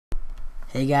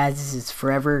Hey guys, this is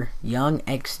Forever Young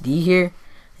XD here.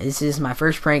 This is my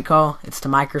first prank call. It's to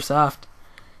Microsoft.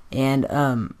 And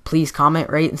please comment,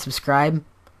 rate, and subscribe.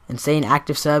 And stay an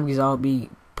active sub because I'll be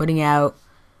putting out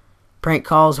prank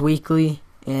calls weekly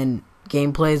and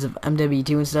gameplays of MW2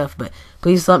 and stuff. But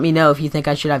please let me know if you think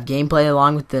I should have gameplay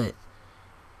along with the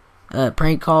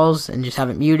prank calls and just have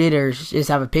it muted, or just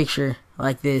have a picture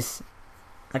like this,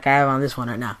 like I have on this one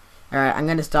right now. Alright, I'm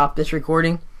going to stop this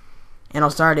recording. And I'll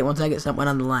start it once I get someone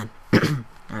on the line.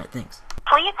 Alright, thanks.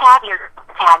 Please have your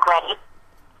tag ready.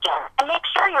 And make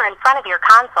sure you're in front of your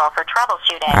console for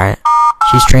troubleshooting. Alright,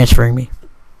 she's transferring me.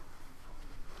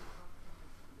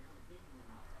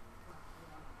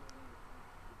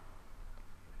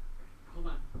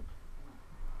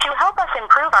 To help us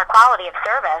improve our quality of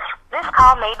service, this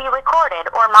call may be recorded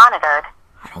or monitored.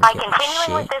 By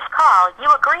continuing with this call,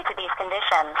 you agree to these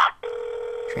conditions.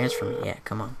 Transfer me, yeah,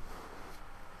 come on.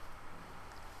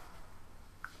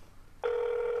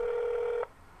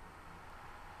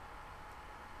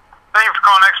 Thank you for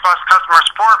calling Xbox customer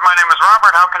support. My name is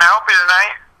Robert. How can I help you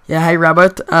tonight? Yeah, hi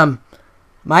Robert.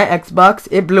 My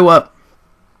Xbox, it blew up.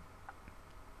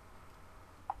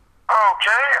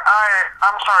 Okay,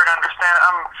 I'm sorry to understand.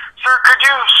 Sir, could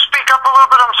you speak up a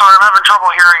little bit? I'm sorry, I'm having trouble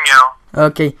hearing you.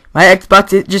 Okay, my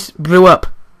Xbox, it just blew up.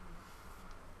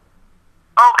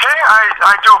 Okay,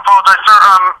 I do apologize, sir.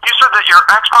 You said that your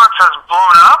Xbox has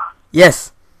blown up?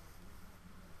 Yes.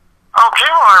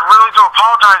 Okay, well, I really do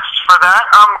apologize for that.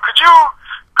 Could you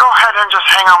go ahead and just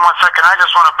hang on 1 second? I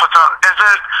just want to put some... Is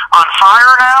it on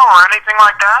fire now or anything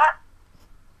like that?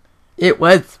 It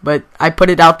was, but I put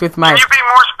it out with my... Can you be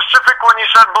more specific when you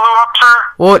said blew up, sir?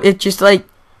 Well, it just like...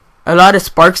 A lot of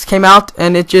sparks came out,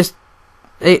 and it just...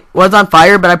 It was on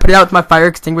fire, but I put it out with my fire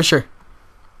extinguisher.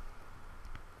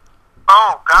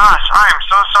 Oh, gosh, I am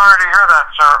so sorry to hear that,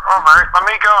 sir. Alright, let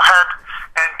me go ahead.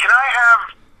 And can I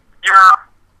have your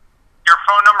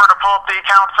phone number to pull up the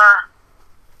account, sir?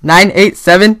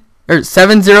 987 or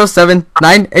 707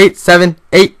 987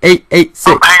 8886.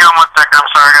 Oh, hang on 1 second. I'm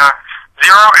sorry.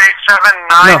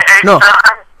 087 No.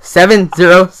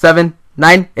 707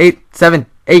 987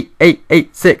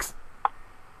 8886.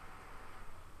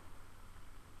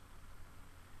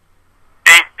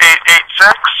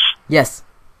 8886? Yes.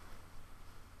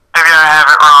 Maybe I have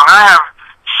it wrong. I have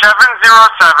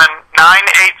 707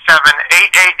 987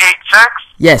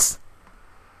 8886. Yes.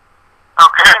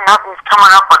 Okay, nothing's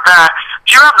coming up with that.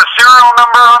 Do you have the serial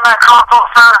number on that console,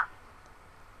 sir?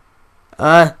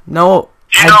 No.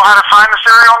 Do you know how to find the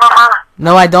serial number?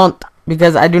 No, I don't,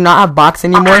 because I do not have box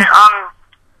anymore. Okay,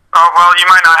 oh, well, you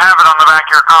might not have it on the back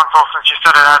of your console since you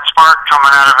said it had spark coming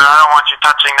out of it. I don't want you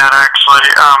touching that, actually.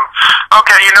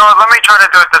 Okay, you know what? Let me try to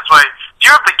do it this way. Do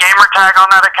you have the gamer tag on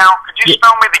that account? Could you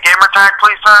spell me the gamer tag,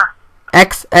 please, sir?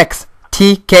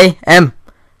 XXTKM.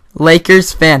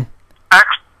 Lakers fan.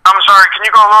 I'm sorry, can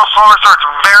you go a little slower, sir? It's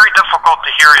very difficult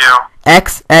to hear you.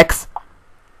 XX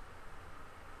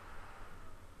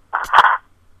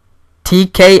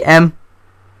TKM.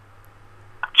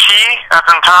 T as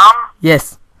in Tom?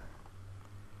 Yes.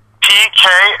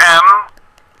 TKM.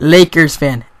 Lakers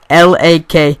fan.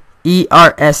 LAKERSFAN.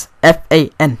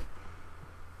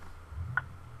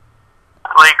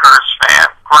 Lakers fan.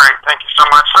 Great, thank you so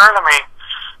much, sir. Let me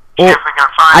see if we can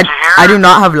find you here. I do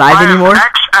not have live anymore.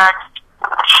 XX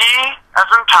T as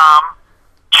in Tom,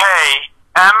 K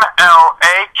M L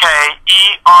A K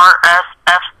E R S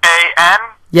F A N.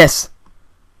 Yes.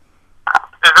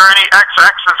 Is there any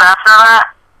XX's after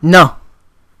that? No.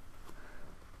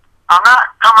 I'm not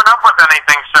coming up with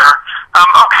anything, sir.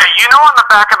 Okay, you know on the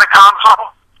back of the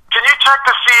console, can you check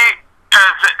to see,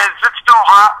 is it still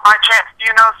hot by chance? Do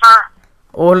you know, sir?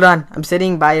 Hold on. I'm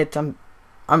sitting by it.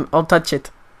 I'll touch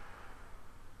it.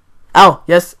 Oh,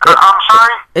 yes. I'm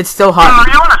sorry? It's still hot. Are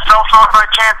you on a cell phone by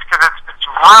chance? Because it's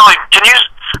really... Can you...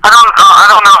 I don't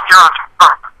know if you're on...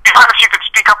 If you could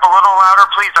speak up a little louder,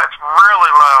 please. That's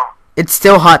really low. It's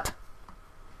still hot.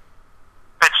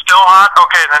 It's still hot?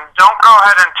 Okay, then don't go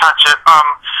ahead and touch it.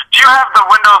 Do you have the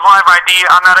Windows Live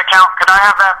ID on that account? Could I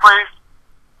have that, please?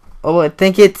 Oh, I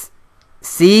think it's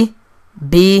C,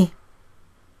 B...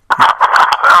 V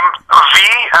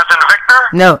as in Victor?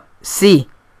 No, C.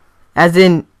 As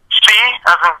in... C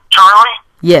as in Charlie?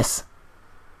 Yes.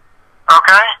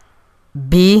 Okay.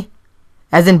 B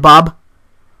as in Bob.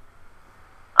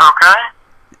 Okay.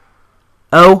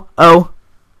 O. Okay.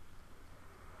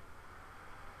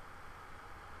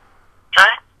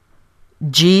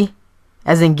 G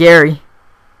as in Gary.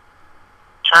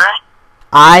 Okay.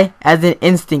 I as in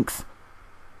instincts.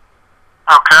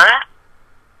 Okay.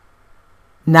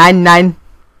 99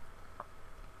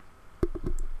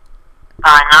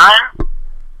 99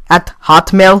 at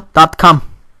hotmail.com.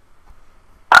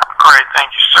 Great,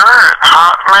 thank you, sir.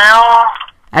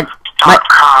 At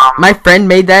hotmail.com. My friend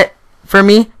made that for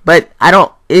me, but I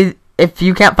don't. If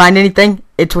you can't find anything,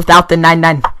 it's without the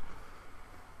 99.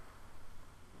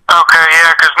 Okay,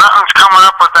 yeah, 'cause nothing's coming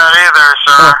up with that either,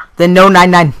 sir. Then no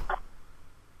 99.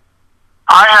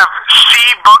 I have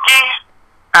cboogie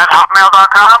at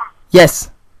hotmail.com. Yes.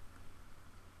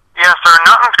 Yes, sir.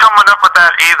 Nothing's coming up with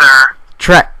that either.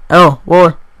 Oh,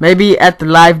 well, maybe at the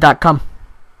live.com.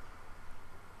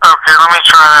 Okay, let me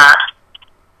try that.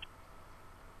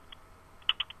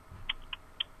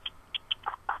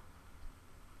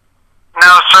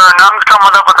 No, sir. Nothing's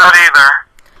coming up with that either.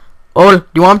 Oh, do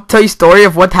you want me to tell you a story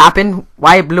of what happened,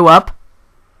 why it blew up?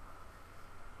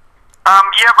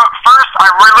 Yeah, but first, I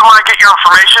really want to get your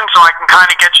information so I can kind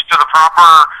of get you to the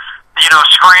proper,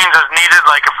 screens as needed,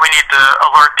 like if we need to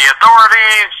alert the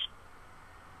authorities.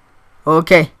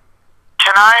 Okay.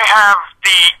 Can I have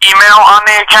the email on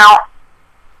the account?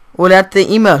 Well, that's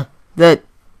the email. Okay,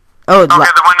 the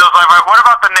Windows Live. What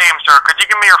about the name, sir? Could you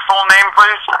give me your full name,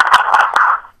 please?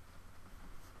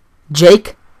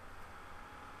 Jake?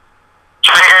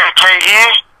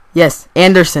 Jake? Yes,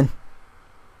 Anderson.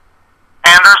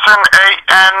 Anderson,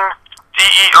 Anderson?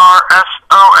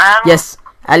 Yes,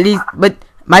 at least, but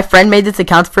my friend made this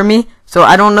account for me, so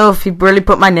I don't know if he really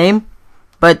put my name,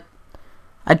 but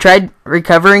I tried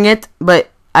recovering it, but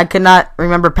I could not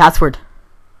remember password.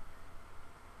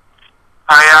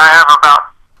 Yeah, I have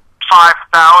about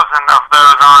 5,000 of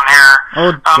those on here.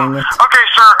 Oh, dang it. Okay,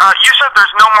 sir, you said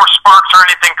there's no more sparks or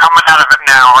anything coming out of it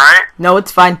now, right? No,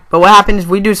 it's fine, but what happened is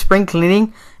we do spring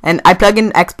cleaning, and I plug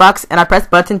in Xbox, and I press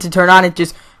button to turn on, it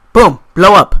just, boom,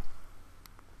 blow up.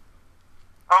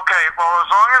 Okay, well,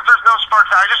 as long as there's no sparks,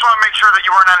 I just want to make sure that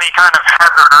you weren't any kind of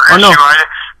hazard or issue. No.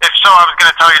 If so, I was going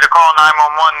to tell you to call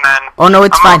 911 then. Oh, no,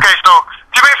 it's fine. Okay, so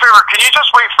do me a favor. Can you just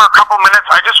wait for a couple minutes?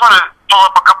 I just want to pull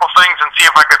up a couple things and see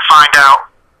if I could find out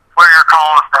where you're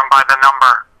calling from by the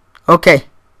number. Okay.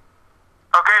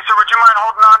 Okay, so would you mind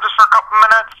holding on just for a couple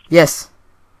minutes? Yes.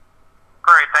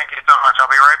 Great, thank you so much.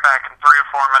 I'll be right back in 3 or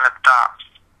 4 minutes tops.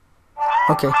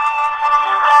 Okay.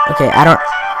 Okay, I don't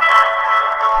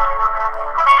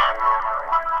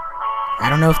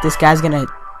know if this guy's gonna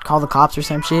call the cops or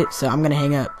some shit, so I'm gonna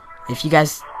hang up. If you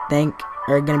guys think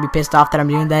are gonna be pissed off that I'm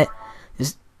doing that,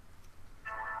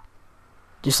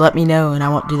 just let me know and I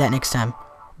won't do that next time.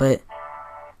 But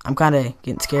I'm kinda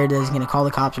getting scared that he's gonna call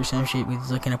the cops or some shit because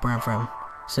he's looking up where I'm from.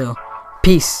 So,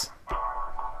 peace.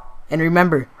 And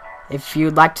remember, if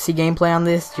you'd like to see gameplay on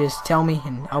this, just tell me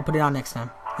and I'll put it on next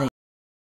time.